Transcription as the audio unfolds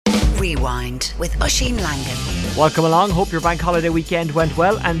Rewind with Oisin Langan. Welcome along. Hope your bank holiday weekend went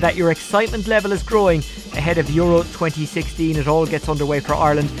well and that your excitement level is growing ahead of Euro 2016. It all gets underway for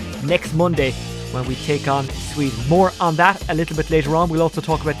Ireland next Monday when we take on Sweden. More on that a little bit later on. We'll also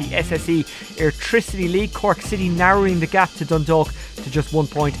talk about the SSE Electricity League. Cork City narrowing the gap to Dundalk to just 1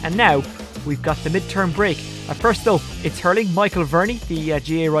 point. And now we've got the midterm break. First though, it's hurling. Michael Verney, the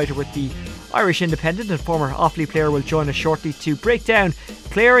GA writer with the Irish Independent and former Offaly player, will join us shortly to break down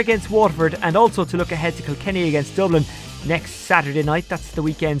Clare against Waterford and also to look ahead to Kilkenny against Dublin next Saturday night. That's the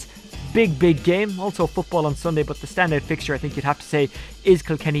weekend's big game. Also football on Sunday, but the standout fixture, I think you'd have to say, is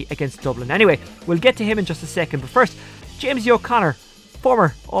Kilkenny against Dublin. Anyway, we'll get to him in just a second, but first, James O'Connor,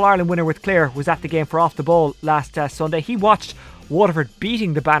 former All-Ireland winner with Clare, was at the game for Off the Ball last Sunday. He watched Waterford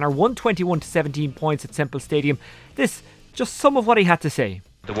beating the Banner 121 to 17 points at Semple Stadium. This, just some of what he had to say.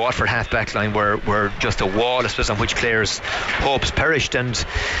 The Waterford half-back line were just a wall, I suppose, on which Clare's hopes perished, and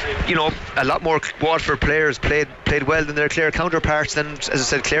you know, a lot more Waterford players played well than their Clare counterparts. And as I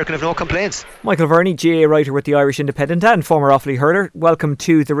said, Clare can have no complaints. Michael Verney, GA writer with the Irish Independent and former Offaly hurler, welcome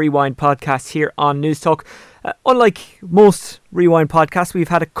to the Rewind podcast here on News Talk. Unlike most Rewind podcasts, we've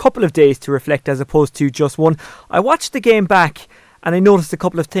had a couple of days to reflect as opposed to just one. I watched the game back and I noticed a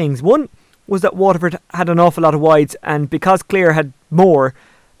couple of things. One was that Waterford had an awful lot of wides, and because Clare had more,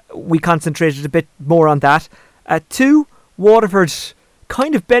 we concentrated a bit more on that. Two, Waterford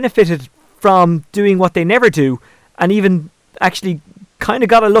kind of benefited from doing what they never do and even actually kind of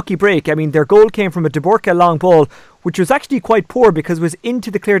got a lucky break. I mean, their goal came from a De Burca long ball, which was actually quite poor because it was into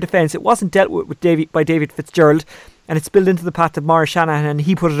the Clare defence. It wasn't dealt with by David Fitzgerald, and it spilled into the path of Maurice Shanahan and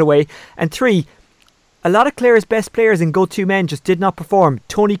he put it away. And three, a lot of Clare's best players and go-to men just did not perform.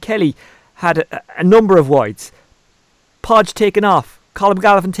 Tony Kelly had a number of wides. Podge taken off. Colin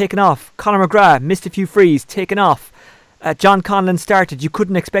Gallivan taken off. Conor McGrath missed a few frees, taken off. John Conlon started. You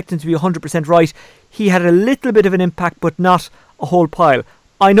couldn't expect him to be 100% right. He had a little bit of an impact, but not a whole pile.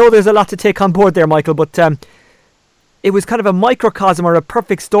 I know there's a lot to take on board there, Michael, but it was kind of a microcosm or a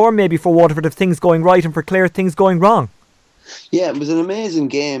perfect storm maybe for Waterford of things going right and for Clare things going wrong. Yeah, it was an amazing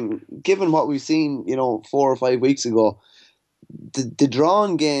game, given what we've seen, 4 or 5 weeks ago. The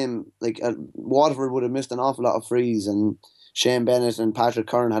drawn game, Waterford would have missed an awful lot of frees, and Shane Bennett and Patrick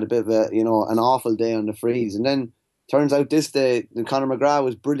Curran had a bit of an awful day on the frees. And then turns out this day, Conor McGrath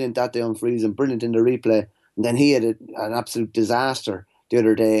was brilliant that day on frees and brilliant in the replay. And then he had an absolute disaster the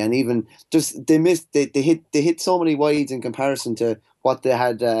other day. And even just they hit so many wides in comparison to what they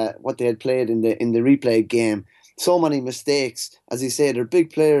had played in the replay game. So many mistakes, as you say, their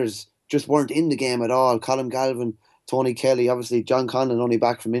big players just weren't in the game at all. Colin Galvin, Tony Kelly, obviously John Conlon only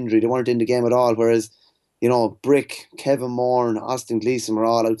back from injury. They weren't in the game at all. Whereas, Brick, Kevin Moore and Austin Gleeson were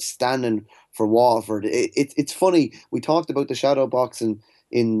all outstanding for Waterford. It's funny, we talked about the shadow boxing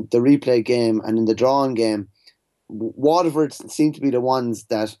in the replay game and in the drawn game. Waterford seemed to be the ones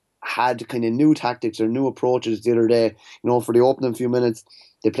that had kind of new tactics or new approaches the other day. For the opening few minutes,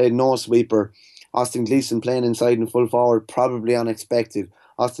 they played no sweeper. Austin Gleeson playing inside and full forward, probably unexpected.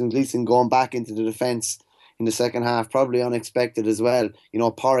 Austin Gleeson going back into the defence in the second half, probably unexpected as well.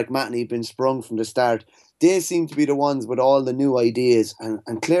 Pádraig Matney been sprung from the start. They seem to be the ones with all the new ideas,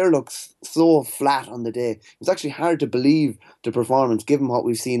 and Clare looks so flat on the day. It was actually hard to believe the performance given what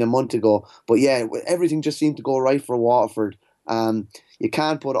we've seen a month ago. But yeah, everything just seemed to go right for Waterford. You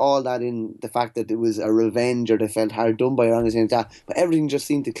can't put all that in the fact that it was a revenge or they felt hard done by or anything like that, but everything just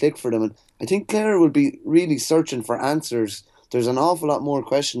seemed to click for them. And I think Clare will be really searching for answers. There's an awful lot more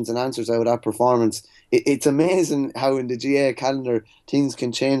questions and answers out of that performance. It's amazing how in the GA calendar things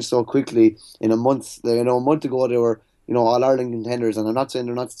can change so quickly in a month. A month ago they were All-Ireland contenders, and I'm not saying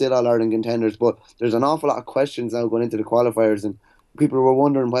they're not still All-Ireland contenders, but there's an awful lot of questions now going into the qualifiers, and people were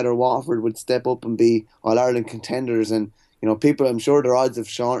wondering whether Waterford would step up and be All-Ireland contenders. And people, I'm sure their odds have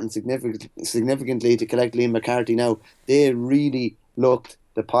shortened significantly to collect Liam McCarthy now. They really looked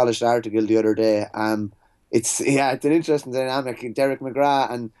the polished article the other day. It's an interesting dynamic. Derek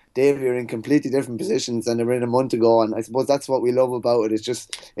McGrath and Davy are in completely different positions than they were in a month ago, and I suppose that's what we love about it. It's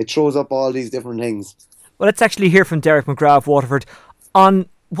just, it throws up all these different things. Well, let's actually hear from Derek McGrath of Waterford on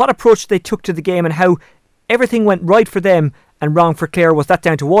what approach they took to the game and how everything went right for them and wrong for Clare. Was that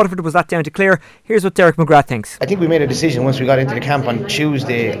down to Waterford? Was that down to Clare? Here's what Derek McGrath thinks. I think we made a decision once we got into the camp on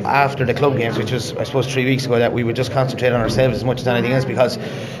Tuesday after the club games, which was I suppose 3 weeks ago, that we would just concentrate on ourselves as much as anything else, because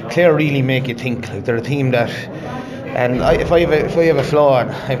Clare really make you think. They're a team that, and if I have a flaw, and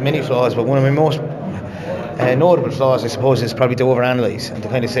I have many flaws, but one of my most notable flaws, I suppose, is probably to overanalyse and to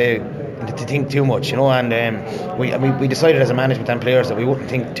kind of say to think too much, and we decided as a management and players that we wouldn't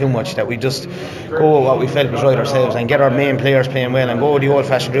think too much, that we just go with what we felt was right ourselves and get our main players playing well and go the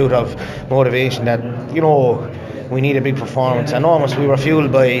old-fashioned route of motivation that, we need a big performance. And almost we were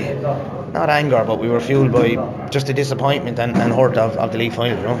fueled by, not anger, but we were fueled by just the disappointment and hurt of the league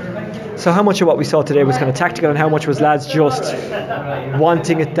final, So how much of what we saw today was kind of tactical, and how much was lads just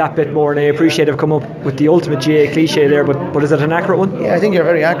wanting it that bit more? And I appreciate I've come up with the ultimate GA cliche there, but is it an accurate one? Yeah, I think you're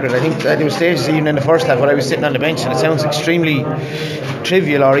very accurate. I think there was stages even in the first half where I was sitting on the bench and it sounds extremely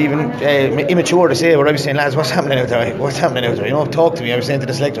trivial or even immature to say, where I was saying, lads, what's happening out there? What's happening out there? Talk to me. I was saying to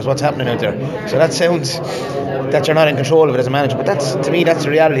the selectors, what's happening out there? So that sounds that you're not in control of it as a manager, but to me that's the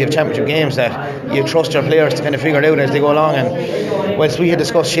reality of championship games, that you trust your players to kind of figure it out as they go along. And whilst we had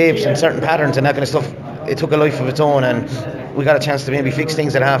discussed shapes and certain patterns and that kind of stuff, it took a life of its own and we got a chance to maybe fix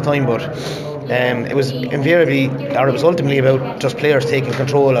things at half time, but it was ultimately about just players taking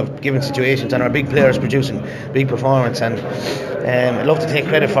control of given situations and our big players producing big performance. And I'd love to take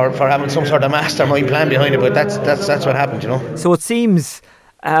credit for having some sort of mastermind plan behind it, but that's what happened. So it seems,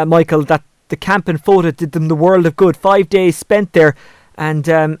 Michael, that the camp in Fota did them the world of good. 5 days spent there, and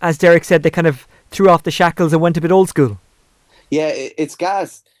as Derek said, they kind of threw off the shackles and went a bit old school. Yeah, it's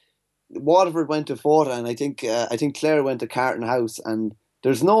gas. Waterford went to Fota, and I think Clare went to Carton House, and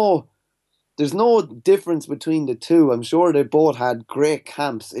there's no difference between the two. I'm sure they both had great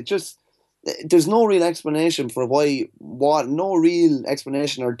camps. There's no real explanation for no real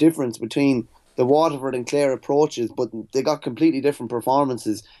explanation or difference between the Waterford and Clare approaches, but they got completely different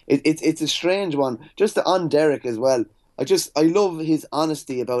performances. It's a strange one. Just on Derek as well. I love his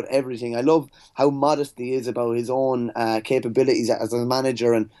honesty about everything. I love how modest he is about his own capabilities as a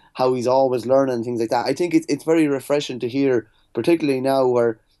manager and how he's always learning and things like that. I think it's very refreshing to hear, particularly now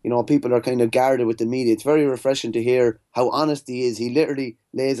where people are kind of guarded with the media. It's very refreshing to hear how honest he is. He literally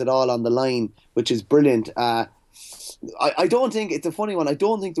lays it all on the line, which is brilliant. I don't think, it's a funny one, I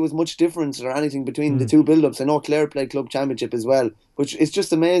don't think there was much difference or anything between the two build-ups. I know Clare played club championship as well, which is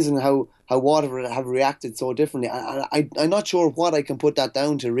just amazing how Waterford have reacted so differently. I'm not sure what I can put that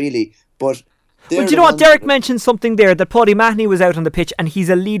down to really, but... Well, do you know what? Derek mentioned something there, that Paddy Mulligan was out on the pitch and he's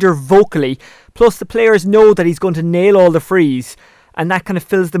a leader vocally, plus the players know that he's going to nail all the frees, and that kind of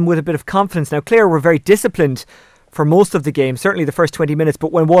fills them with a bit of confidence. Now, Clare were very disciplined for most of the game, certainly the first 20 minutes,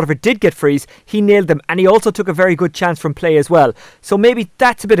 but when Waterford did get frees, he nailed them, and he also took a very good chance from play as well. So maybe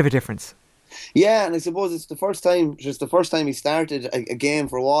that's a bit of a difference. Yeah, and I suppose it's the first time he started a game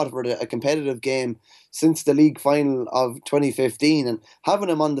for Waterford, a competitive game, since the league final of 2015, and having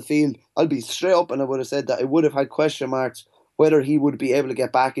him on the field, I'll be straight up and I would have said that I would have had question marks whether he would be able to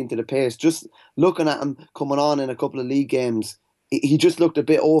get back into the pace. Just looking at him coming on in a couple of league games, he just looked a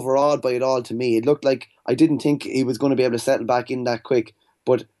bit overawed by it all to me. It looked like I didn't think he was going to be able to settle back in that quick.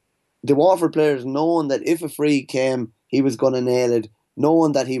 But the Waterford players, knowing that if a free came, he was going to nail it,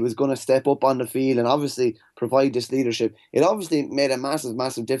 knowing that he was going to step up on the field and obviously provide this leadership, it obviously made a massive,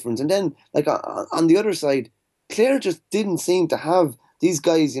 massive difference. And then, like on the other side, Clare just didn't seem to have these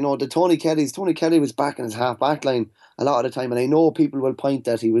guys, the Tony Kellys. Tony Kelly was back in his half-back line a lot of the time. And I know people will point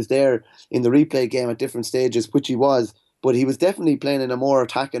that he was there in the replay game at different stages, which he was. But he was definitely playing in a more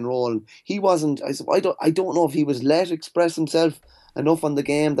attacking role. And he wasn't, I don't know if he was let express himself enough on the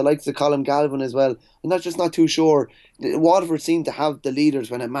game. The likes of Colin Galvin as well. I'm not too sure. Waterford seemed to have the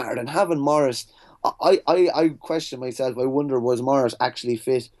leaders when it mattered. And having Morris, I question myself. I wonder, was Morris actually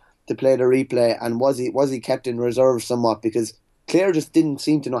fit to play the replay? And was he kept in reserve somewhat? Because Clare just didn't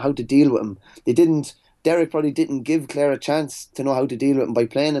seem to know how to deal with him. Derek probably didn't give Clare a chance to know how to deal with him by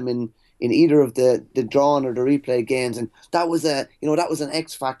playing him in either of the drawn or the replay games, and that was an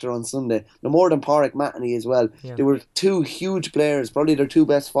X factor on Sunday. No more than Pádraig Matheny as well. Yeah. There were two huge players, probably their two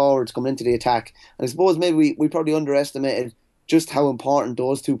best forwards coming into the attack. And I suppose maybe we probably underestimated just how important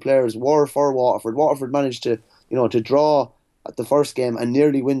those two players were for Waterford. Waterford managed to draw at the first game and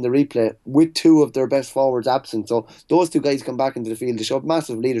nearly win the replay with two of their best forwards absent. So those two guys come back into the field to show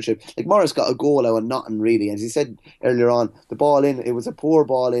massive leadership. Like Morris got a goal out of nothing really. As he said earlier on, the ball in, it was a poor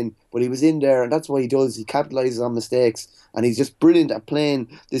ball in, but he was in there, and that's what he does. He capitalises on mistakes, and he's just brilliant at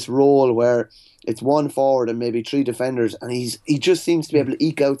playing this role where it's one forward and maybe three defenders, and he just seems to be able to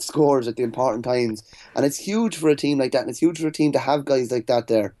eke out scores at the important times. And it's huge for a team like that, and it's huge for a team to have guys like that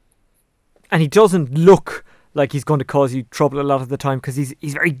there. And he doesn't look like he's going to cause you trouble a lot of the time, because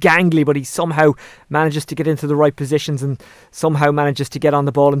he's very gangly, but he somehow manages to get into the right positions and somehow manages to get on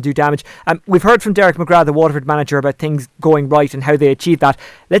the ball and do damage. We've heard from Derek McGrath, the Waterford manager, about things going right and how they achieved that.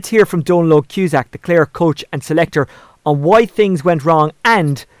 Let's hear from Donal Cusack, the Clare coach and selector, on why things went wrong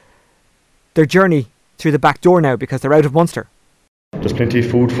and their journey through the back door now, because they're out of Munster. There's plenty of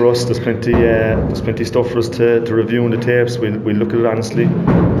food for us. There's plenty stuff for us to review in the tapes. We'll look at it honestly.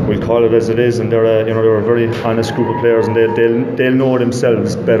 We'll call it as it is, and they're a very honest group of players, and they'll know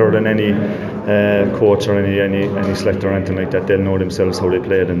themselves better than any coach or any selector or anything like that. They'll know themselves how they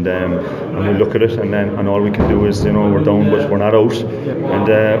played, and we'll look at it, and all we can do is, we're down, but we're not out,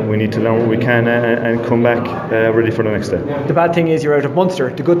 and we need to learn what we can and come back ready for the next day. The bad thing is you're out of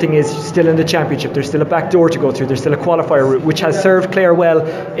Munster. The good thing is you're still in the championship. There's still a back door to go through. There's still a qualifier route, which has served Clare well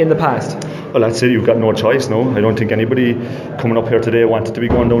in the past. Well, that's it. You've got no choice now. I don't think anybody coming up here today wanted to be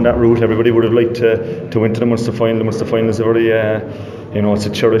going down that route. Everybody would have liked to enter the Munster final. The Munster final is a very, it's a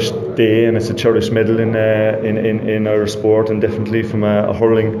cherished day, and it's a cherished medal in our sport, and definitely from a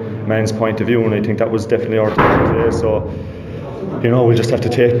hurling man's point of view. And I think that was definitely our time today. So, we'll just have to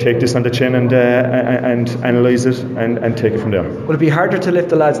take this on the chin and analyse it and take it from there. Will it be harder to lift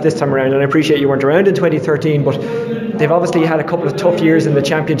the lads this time around? And I appreciate you weren't around in 2013, but they've obviously had a couple of tough years in the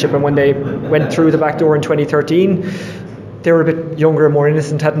championship, and when they went through the back door in 2013, they were a bit younger and more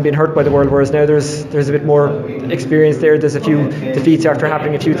innocent, hadn't been hurt by the world, whereas now there's a bit more experience there. There's a few defeats after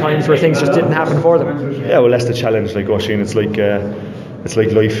happening a few times where things just didn't happen for them. Yeah, well, that's the challenge, like Oisin. It's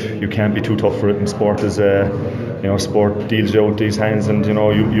like life. You can't be too tough for it, and sport is sport deals you out these hands, and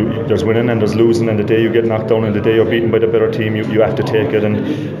you there's winning and there's losing, and the day you get knocked down and the day you're beaten by the better team, you have to take it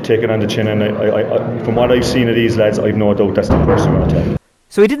on the chin, and I from what I've seen of these lads, I've no doubt that's the person we're taking.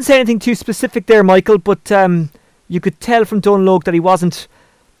 So he didn't say anything too specific there, Michael, but you could tell from Dunlogue that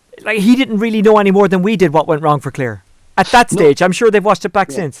he didn't really know any more than we did what went wrong for Clare at that stage. No. I'm sure they've watched it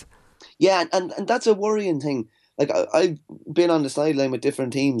back since. Yeah, and that's a worrying thing. Like, I've been on the sideline with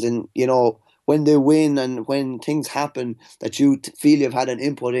different teams, and when they win and when things happen that you feel you've had an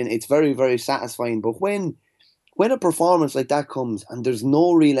input in, it's very, very satisfying. But when a performance like that comes and there's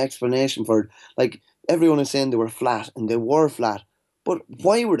no real explanation for it, like everyone is saying they were flat, and they were flat, but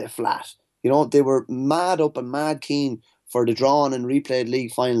why were they flat? They were mad up and mad keen for the drawn and replayed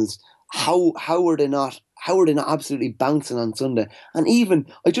league finals. How were they not absolutely bouncing on Sunday? And even,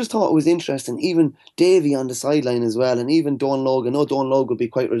 I just thought it was interesting, even Davy on the sideline as well, and even Dunlogue. I know Dunlogue would be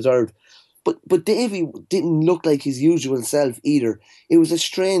quite reserved, but Davy didn't look like his usual self either. There was a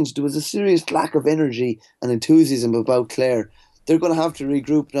serious lack of energy and enthusiasm about Clare. They're going to have to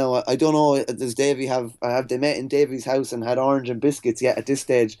regroup now. I don't know, does Davy have they met in Davy's house and had orange and biscuits yet at this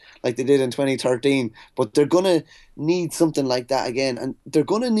stage, like they did in 2013? But they're going to need something like that again, and they're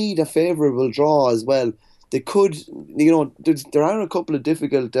going to need a favourable draw as well. They could, there are a couple of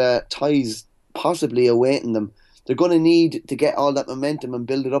difficult ties possibly awaiting them. They're going to need to get all that momentum and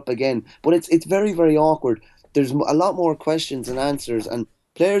build it up again. But it's very, very awkward. There's a lot more questions than answers, and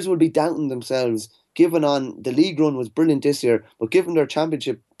players will be doubting themselves. Given on the league run was brilliant this year, but given their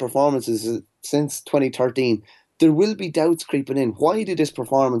championship performances since 2013, there will be doubts creeping in. Why did this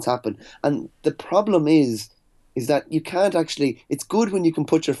performance happen? And the problem is that you can't actually. It's good when you can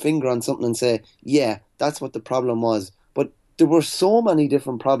put your finger on something and say, yeah, that's what the problem was. But there were so many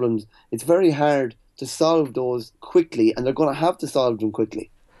different problems. It's very hard to solve those quickly, and they're going to have to solve them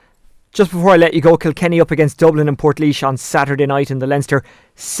quickly. Just before I let you go, Kilkenny up against Dublin and Portlaoise on Saturday night in the Leinster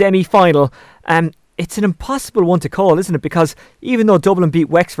semi-final. It's an impossible one to call, isn't it? Because even though Dublin beat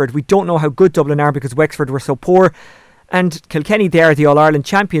Wexford, we don't know how good Dublin are because Wexford were so poor. And Kilkenny, they are the All-Ireland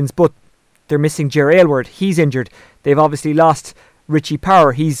champions, but they're missing Ger Aylward. He's injured. They've obviously lost Richie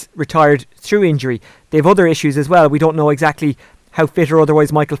Power. He's retired through injury. They have other issues as well. We don't know exactly how fit or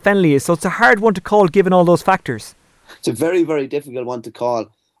otherwise Michael Verney is. So it's a hard one to call given all those factors. It's a very, very difficult one to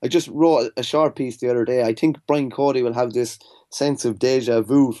call. I just wrote a short piece the other day. I think Brian Cody will have this sense of deja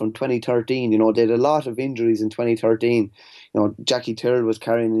vu from 2013. They had a lot of injuries in 2013. Jackie Thurles was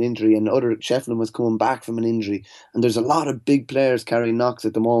carrying an injury, and Shefflin was coming back from an injury. And there's a lot of big players carrying knocks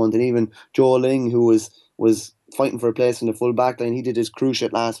at the moment. And even Joe Ling, who was fighting for a place in the full back line, he did his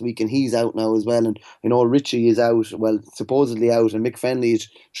cruciate last week, and he's out now as well. And Richie is out, well, supposedly out, and Mick Fenley is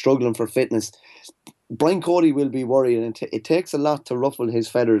struggling for fitness. Brian Cody will be worried, and it takes a lot to ruffle his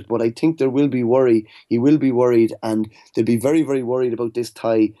feathers, but I think there will be worry. He will be worried, and they'll be very, very worried about this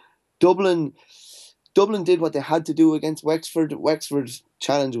tie. Dublin did what they had to do against Wexford. Wexford's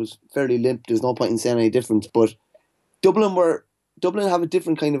challenge was fairly limp. There's no point in saying any difference, but Dublin have a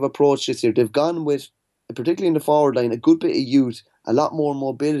different kind of approach this year. They've gone with, particularly in the forward line, a good bit of youth, a lot more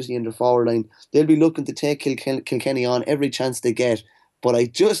mobility in the forward line. They'll be looking to take Kilkenny on every chance they get, but I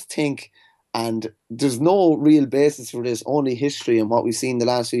just think, and there's no real basis for this, only history and what we've seen the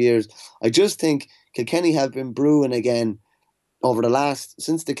last few years. I just think Kilkenny have been brewing again over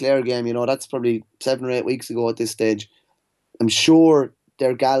since the Clare game. That's probably 7 or 8 weeks ago at this stage. I'm sure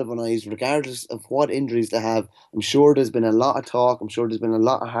they're galvanised, regardless of what injuries they have. I'm sure there's been a lot of talk. I'm sure there's been a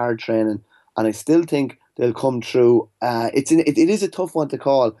lot of hard training, and I still think they'll come through. It is a tough one to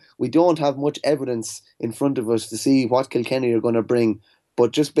call. We don't have much evidence in front of us to see what Kilkenny are going to bring,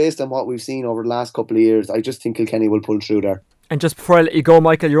 but just based on what we've seen over the last couple of years, I just think Kilkenny will pull through there. And just before I let you go,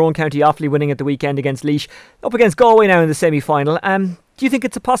 Michael, your own county Offaly winning at the weekend against Laois, up against Galway now in the semi-final. Do you think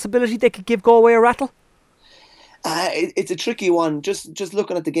it's a possibility they could give Galway a rattle? It's a tricky one. Just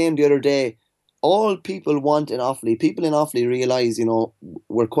looking at the game the other day, all people want in Offaly, people in Offaly realise,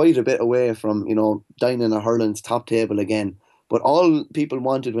 we're quite a bit away from, dining a hurling's top table again. But all people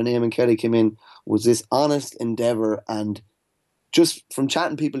wanted when Eamon Kelly came in was this honest endeavour, and just from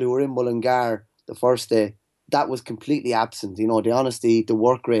chatting people who were in Mullingar the first day, that was completely absent. The honesty, the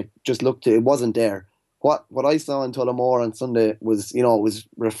work rate, it wasn't there. What I saw in Tullamore on Sunday was, it was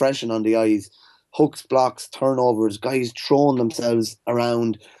refreshing on the eyes. Hooks, blocks, turnovers, guys throwing themselves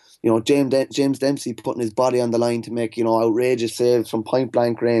around. James Dempsey putting his body on the line to make, outrageous saves from point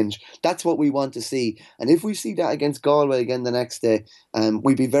blank range. That's what we want to see. And if we see that against Galway again the next day,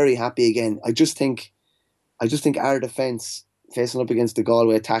 we'd be very happy again. I just think our defence facing up against the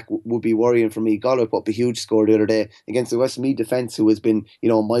Galway attack would be worrying for me. Galway put up a huge score the other day against the Westmeath defence, who has been,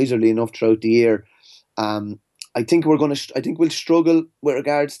 miserly enough throughout the year. I think we'll struggle with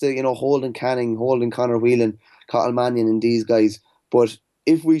regards to, holding Canning, holding Conor Whelan, Cathal Mannion and these guys. But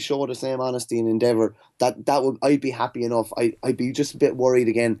if we show the same honesty and endeavour, I'd be happy enough. I'd be just a bit worried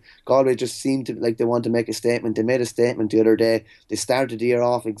again. Galway just seemed to like they want to make a statement. They made a statement the other day. They started the year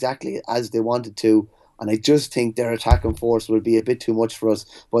off exactly as they wanted to. And I just think their attacking force will be a bit too much for us.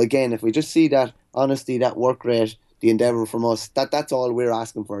 But again, if we just see that honesty, that work rate, the endeavour from us, that's all we're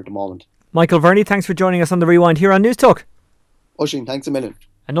asking for at the moment. Michael Verney, thanks for joining us on The Rewind here on News Talk. Oisin, thanks a million.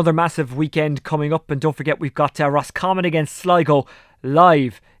 Another massive weekend coming up, and don't forget we've got Roscommon against Sligo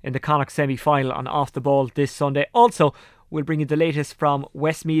live in the Connacht semi-final on Off the Ball this Sunday. Also, we'll bring you the latest from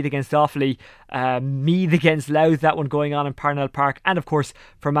Westmeath against Offaly, Meath against Louth, that one going on in Parnell Park, and of course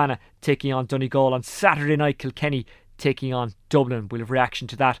Fermanagh taking on Donegal on Saturday night. Kilkenny taking on Dublin. We'll have reaction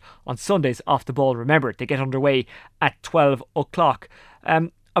to that on Sunday's Off the Ball. Remember, they get underway at 12 o'clock.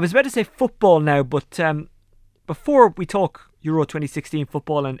 I was about to say football now, but before we talk Euro 2016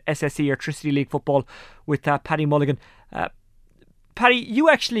 football and SSE or Electricity League football with Paddy Mulligan, Paddy, you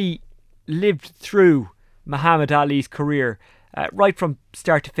actually lived through Muhammad Ali's career right from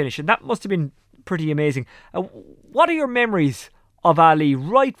start to finish, and that must have been pretty amazing. What are your memories of Ali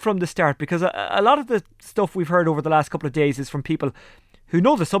right from the start? Because a lot of the stuff we've heard over the last couple of days is from people who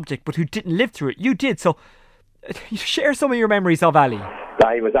know the subject but who didn't live through it. You did, so share some of your memories of Ali.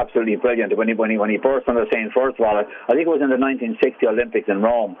 He was absolutely brilliant. When he burst on the scene, first of all, I think it was in the 1960 Olympics in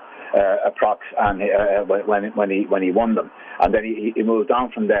Rome, approx, and when he won them, and then he moved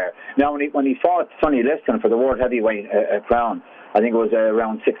on from there. Now, when he fought Sonny Liston for the world heavyweight crown, I think it was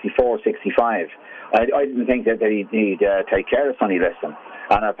around 64, 65. I didn't think that he'd take care of Sonny Liston,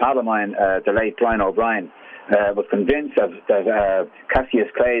 and a pal of mine, the late Brian O'Brien, was convinced that Cassius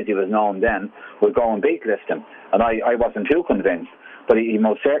Clay, as he was known then, would go and beat Liston, and I wasn't too convinced. But he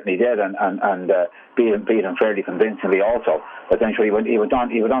most certainly did, and beat him fairly convincingly also. But then sure, he went on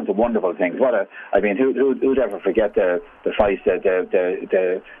to wonderful things. Who'd ever forget the fights,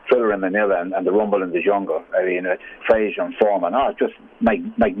 the thriller in Manila and the rumble in the jungle? I mean, Fraser and Foreman. It's just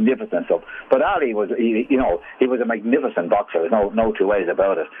magnificent stuff. But Ali was, he was a magnificent boxer. There's no two ways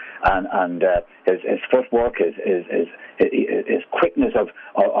about it. And his footwork, his quickness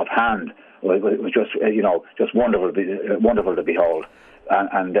of hand was just wonderful to behold.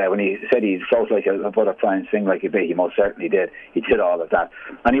 And when he said he floats like a butterfly and sing like a bee, he most certainly did. He did all of that,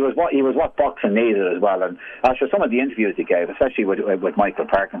 and he was what boxing needed as well. And after some of the interviews he gave, especially with Michael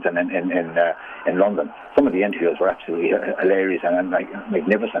Parkinson in London, some of the interviews were absolutely hilarious and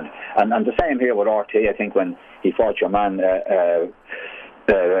magnificent. And the same here with RT. I think when he fought your man.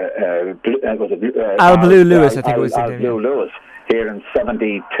 Al Blue Lewis, I think it was Al Blue Lewis here in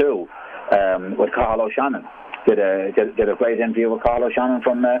 '72 with Carl O'Shannon. Did a great interview with Carl O'Shannon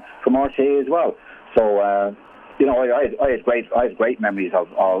from RTE as well. So I had great memories of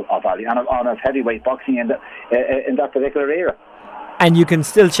Ali and of heavyweight boxing in that particular era. And you can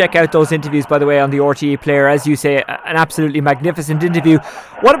still check out those interviews, by the way, on the RTE player. As you say, an absolutely magnificent interview.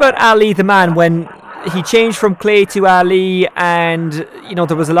 What about Ali the man when he changed from Clay to Ali, and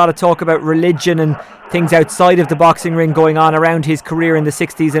there was a lot of talk about religion and things outside of the boxing ring going on around his career in the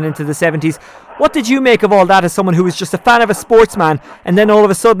 60s and into the 70s. What did you make of all that as someone who was just a fan of a sportsman, and then all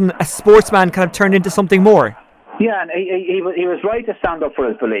of a sudden a sportsman kind of turned into something more? Yeah, and he was right to stand up for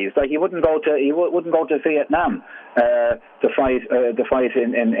his beliefs. Like he wouldn't go to Vietnam to fight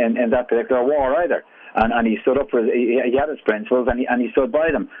in that particular war either. And he stood up for he had his principles and he stood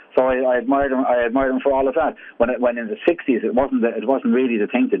by them. So I admired him for all of that. When in the 60s it wasn't really the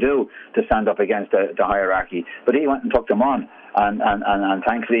thing to do to stand up against the hierarchy, but he went and took them on. And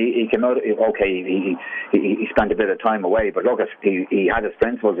thankfully he came out. Okay, he spent a bit of time away, but look, he had his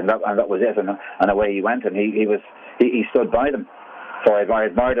principles and that was it. And away he went, and he stood by them. So I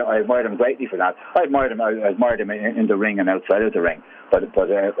admired him greatly for that. I admired him in the ring and outside of the ring, but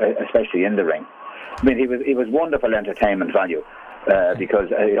especially in the ring. I mean, he was wonderful entertainment value. Because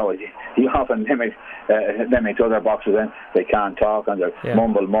he often mimics other boxers, and they can't talk and they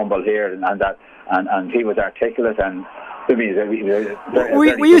mumble here and that, and he was articulate and.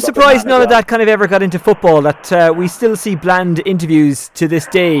 Were you surprised none of that kind of ever got into football? That we still see bland interviews to this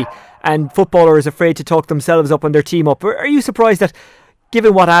day, and footballers afraid to talk themselves up and their team up. Are you surprised that,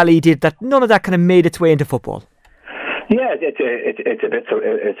 given what Ali did, that none of that kind of made its way into football? Yeah, it's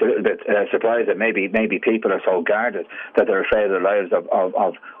a little bit surprised that maybe people are so guarded that they're afraid of their lives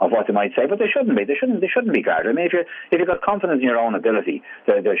of what they might say, but they shouldn't be. They shouldn't be guarded. I mean, if you've got confidence in your own ability,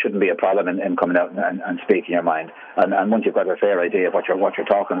 there shouldn't be a problem in coming out and speaking your mind. And once you've got a fair idea of what you're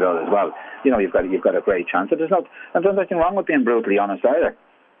talking about as well, you've got a great chance. There's nothing wrong with being brutally honest either.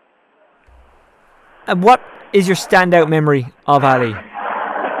 And what is your standout memory of Ali?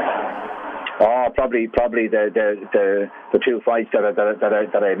 Oh, probably the two fights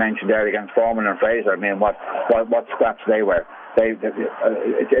that I mentioned there against Foreman and Fraser. I mean, what scraps they were.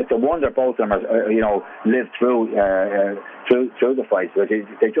 It's a wonder both of them lived through the fights.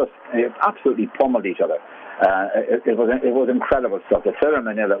 They just absolutely pummeled each other. It was incredible stuff. The Thurles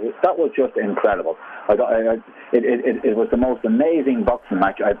Manila, that was just incredible. It was the most amazing boxing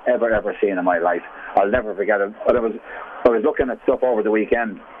match I've ever seen in my life. I'll never forget it. But I was looking at stuff over the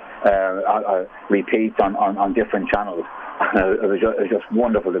weekend. Repeats on different channels. It was just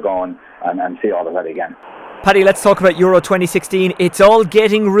wonderful to go and see all of that again. Paddy, let's talk about Euro 2016. It's all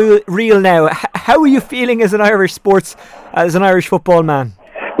getting real now. How are you feeling as an Irish football man?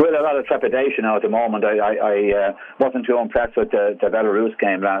 Well, a lot of trepidation now at the moment. I wasn't too impressed with the Belarus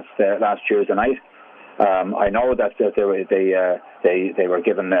game last Tuesday night. I know that they were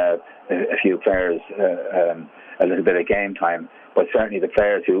given a few players a little bit of game time, but certainly the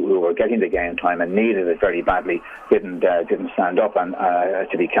players who were getting the game time and needed it very badly didn't stand up and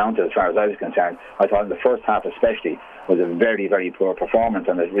to be counted as far as I was concerned. I thought in the first half especially was a very, very poor performance,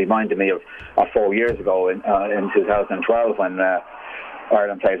 and it reminded me of 4 years ago in 2012 when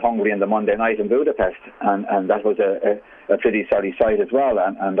Ireland played Hungary in the Monday night in Budapest, and that was a pretty sorry sight as well,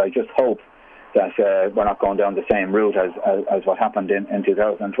 and I just hope that we're not going down the same route as what happened in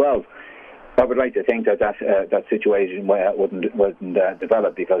 2012. I would like to think that situation wouldn't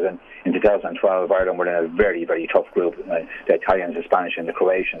develop, because in 2012 Ireland were in a very, very tough group. The Italians, the Spanish and the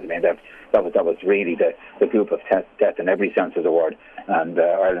Croatians. I mean, that was really the group of death in every sense of the word, and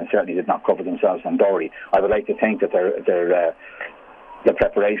Ireland certainly did not cover themselves on glory. I would like to think that the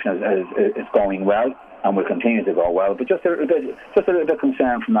preparation is going well and will continue to go well, but just a little bit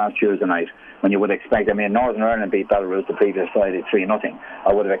concerned from last Tuesday night, when you would expect. I mean, Northern Ireland beat Belarus the previous Friday 3-0.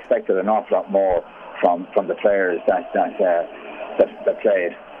 I would have expected an awful lot more from the players that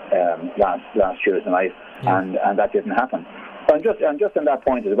played last Tuesday night, and that didn't happen. And just on that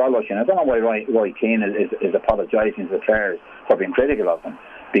point as well, I don't know why Roy Keane is apologising to the players for being critical of them,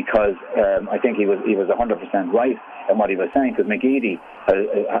 because I think he was 100% right in what he was saying, because McGeady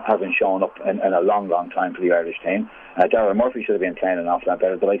hasn't shown up in a long time for the Irish team. Darrell Murphy should have been playing an awful lot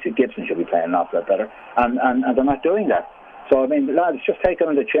better. The likes of Gibson should be playing an awful lot better, and they're not doing that. So I mean, lads, just take it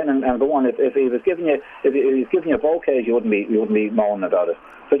on the chin and go on. If he was giving you a bouquet, you wouldn't be moaning about it.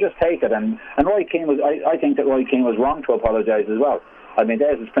 So just take it. And Roy Keane I think that Roy Keane was wrong to apologise as well. I mean,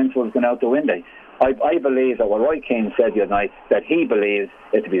 there's his principles going out the window. I believe that what Roy Keane said the other night, that he believes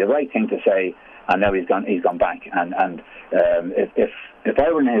it to be the right thing to say, and now he's gone back. And if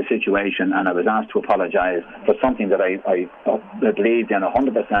I were in his situation and I was asked to apologise for something that I believed in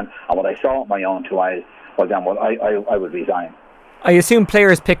 100% and what I saw with my own two eyes, well then I would resign. I assume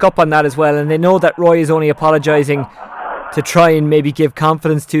players pick up on that as well, and they know that Roy is only apologising to try and maybe give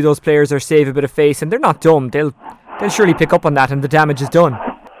confidence to those players or save a bit of face, and they're not dumb. They'll surely pick up on that, and the damage is done.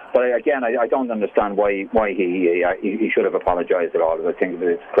 But again, I don't understand why he should have apologised at all. I think that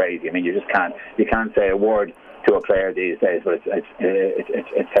it's crazy. I mean, you can't say a word to a player these days, but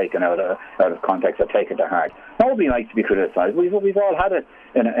it's taken out of context or taken to heart. Nobody likes to be criticised. We've all had it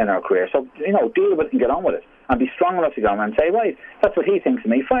in our career, so deal with it and get on with it, and be strong enough to go and say, right, that's what he thinks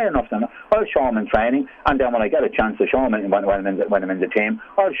of me. Fair enough, then I'll show him in training, and then when I get a chance to show him when I'm in the team,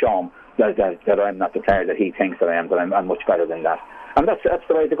 I'll show him that I'm not the player that he thinks that I am, that I'm much better than that. And that's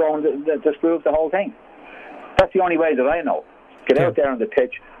the way to go and disprove the whole thing. That's the only way that I know. Get out there on the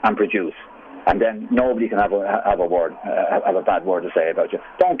pitch and produce, and then nobody can have a bad word to say about you.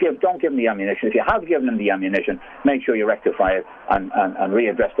 Don't give them the ammunition. If you have given them the ammunition, make sure you rectify it and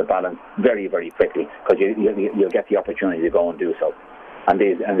readdress the balance very, very quickly, because you'll get the opportunity to go and do so. And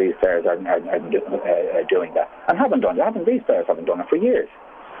these players are doing that, and haven't done it. These players haven't done it for years.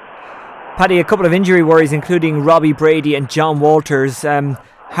 Paddy, a couple of injury worries, including Robbie Brady and John Walters.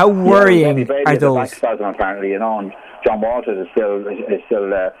 How worrying are those? Back spasm, apparently, and John Walters is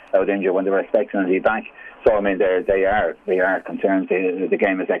still out injured when they were expecting him to be back. So I mean, they are concerned. The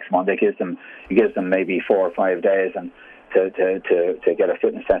game is next Monday. It gives them maybe 4 or 5 days, and to get a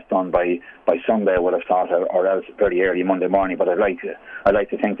fitness test done by Sunday, I would have thought, or else very early Monday morning. But I'd like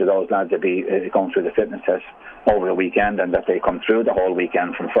to think that those lads would be going through the fitness test over the weekend, and that they come through the whole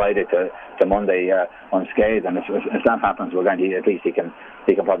weekend from Friday to Monday unscathed. And if that happens, we're going to at least he can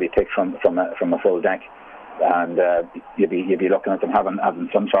probably pick from a full deck, and you'd be looking at them having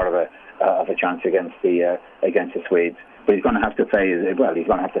some sort of a chance against the Swedes. But he's going to have to play. He's going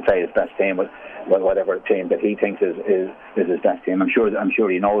to have to play his best team with whatever team that he thinks is his best team. I'm sure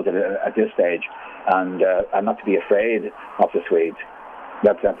he knows it at this stage, and not to be afraid of the Swedes.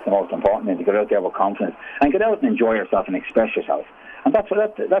 That's the most important thing, to get out there with confidence and get out and enjoy yourself and express yourself. And that's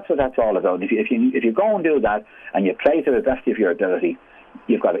what that's all about. If you go and do that and you play to the best of your ability,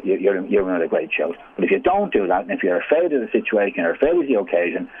 you're in a great shout. But if you don't do that, and if you're afraid of the situation or afraid of the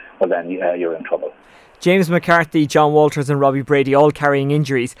occasion, well then you're in trouble. James McCarthy, John Walters and Robbie Brady all carrying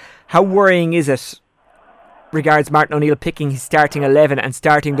injuries. How worrying is it regards Martin O'Neill picking his starting 11 and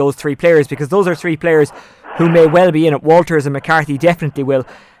starting those 3 players? Because those are 3 players who may well be in it. Walters and McCarthy definitely will.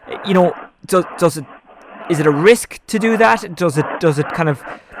 You know, is it a risk to do that? Does it kind of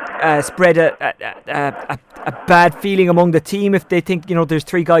spread a bad feeling among the team if they think, there's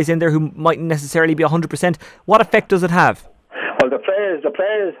 3 guys in there who mightn't necessarily be 100%? What effect does it have? Well, the players,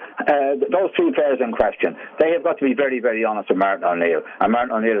 those 3 players in question, they have got to be very, very honest with Martin O'Neill, and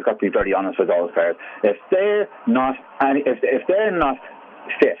Martin O'Neill has got to be very honest with those players. If they're not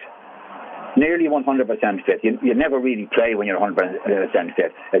fit, nearly 100% fit, you never really play when you're 100%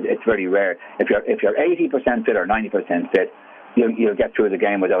 fit. It's very rare. If you're 80% fit or 90% fit, you'll get through the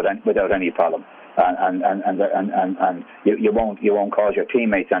game without any problem, and you won't cause your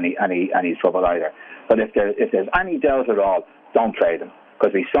teammates any trouble either. But if there's any doubt at all, don't play them,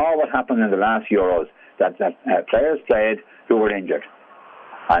 because we saw what happened in the last Euros, that players played who were injured,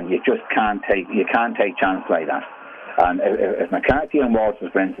 and you just can't take chances like that. And if McCarthy and Walters,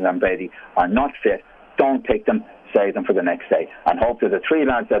 for instance, and Brady are not fit, don't pick them, save them for the next day, and hope that the 3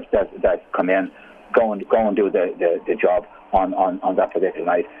 lads that come in go and do the job on that particular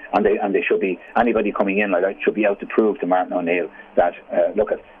night, and they should be, anybody coming in like that should be able to prove to Martin O'Neill that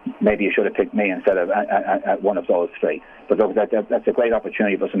maybe you should have picked me instead of one of those 3. But look, that's a great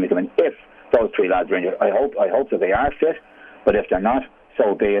opportunity for somebody to come in. If those 3 lads are injured, I hope that they are fit, but if they're not,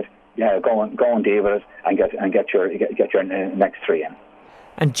 so be it. Yeah, go and deal with it and get your next 3 in.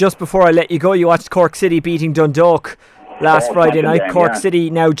 And just before I let you go, you watched Cork City beating Dundalk last Friday night. Cork City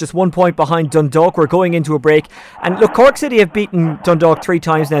now just 1 point behind Dundalk. We're going into a break, and look, Cork City have beaten Dundalk 3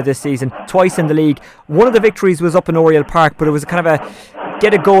 times now this season, twice in the league. One of the victories was up in Oriel Park, but it was kind of a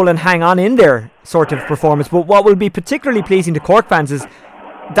get a goal and hang on in there sort of performance. But what will be particularly pleasing to Cork fans is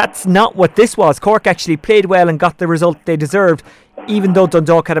that's not what this was. Cork actually played well and got the result they deserved, even though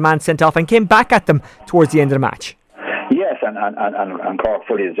Dundalk had a man sent off and came back at them towards the end of the match. Yes, and Cork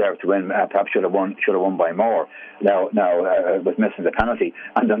fully deserved to win. Perhaps should have won by more. Now was missing the penalty,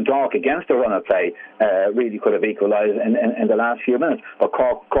 and Dundalk, against the run of play, really could have equalised in the last few minutes. But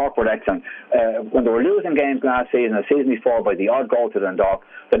Cork were excellent. When they were losing games last season, the season before, by the odd goal to Dundalk,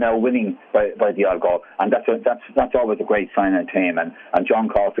 they're now winning by the odd goal, and that's always a great sign in a team. And John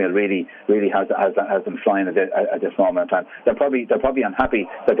Caulfield really has them flying at this moment in time. They're probably unhappy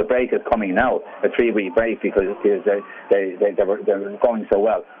that the break is coming now, a 3-week break, because they're going so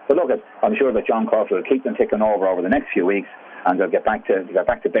well. But look, I'm sure that John Caulfield will keep them ticking over the next few weeks, and they'll get back to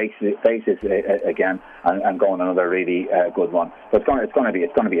basics again and go on another really good one. But it's going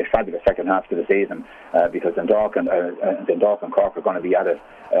to be a fabulous second half to the season, because Dundalk and Cork are going to be at it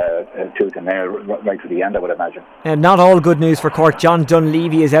tooth and nail right to the end, I would imagine. Not all good news for Cork. John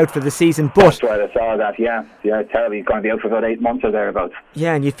Dunleavy is out for the season, but that's right, I saw that. Yeah, terrible. He's going to be out for about 8 months or thereabouts.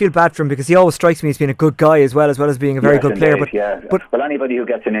 Yeah, and you feel bad for him, because he always strikes me as being a good guy as well as being a very good player. But anybody who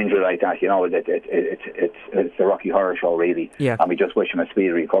gets an injury like that, it's a Rocky Horror Show, really. and we just wish him a speedy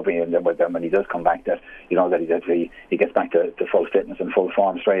recovery, and then when he does come back, that he gets back to full fitness and full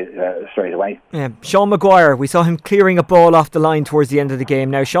form straight away. Yeah, Sean Maguire, we saw him clearing a ball off the line towards the end of the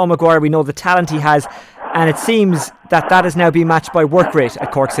game. Now Sean Maguire, we know the talent he has, and it seems that is now being matched by work rate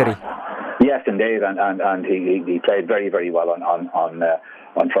at Cork City. Yes, indeed, and he played very, very well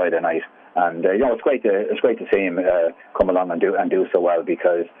on Friday night. And it's great to see him come along and do so well,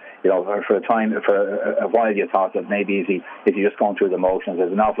 because for a while you thought that maybe is he just going through the motions.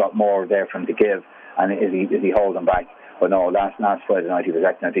 There's an awful lot more there for him to give, and is he holding back? But no, last Friday night he was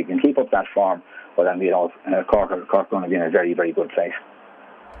excellent. If he can keep up that form, well then Cork are going to be in a very, very good place.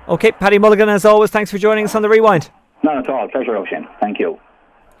 Okay, Paddy Mulligan, as always, thanks for joining us on the Rewind. Not at all, pleasure, Oisin. Thank you.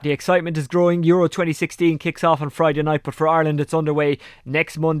 The excitement is growing. Euro 2016 kicks off on Friday night, but for Ireland it's underway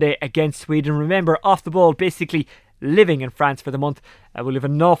next Monday against Sweden. Remember, Off the Ball basically living in France for the month. We'll have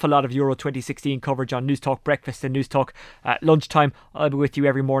an awful lot of Euro 2016 coverage on News Talk Breakfast and News Talk Lunchtime. I'll be with you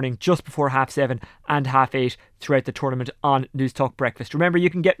every morning just before 7:30 and 8:30 throughout the tournament on News Talk Breakfast. Remember, you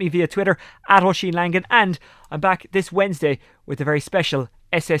can get me via Twitter at Oisin Langan, and I'm back this Wednesday with a very special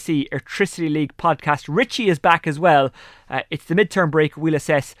SSE Electricity League podcast. Richie is back as well. It's the midterm break. We'll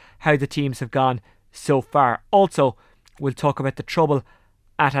assess how the teams have gone so far. Also, we'll talk about the trouble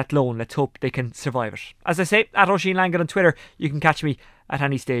at Athlone. Let's hope they can survive it. As I say, at Oisin Langan on Twitter, you can catch me at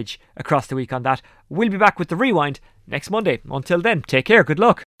any stage across the week on that. We'll be back with the Rewind next Monday. Until then, take care. Good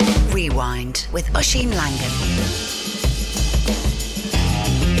luck. Rewind with Oisin Langan.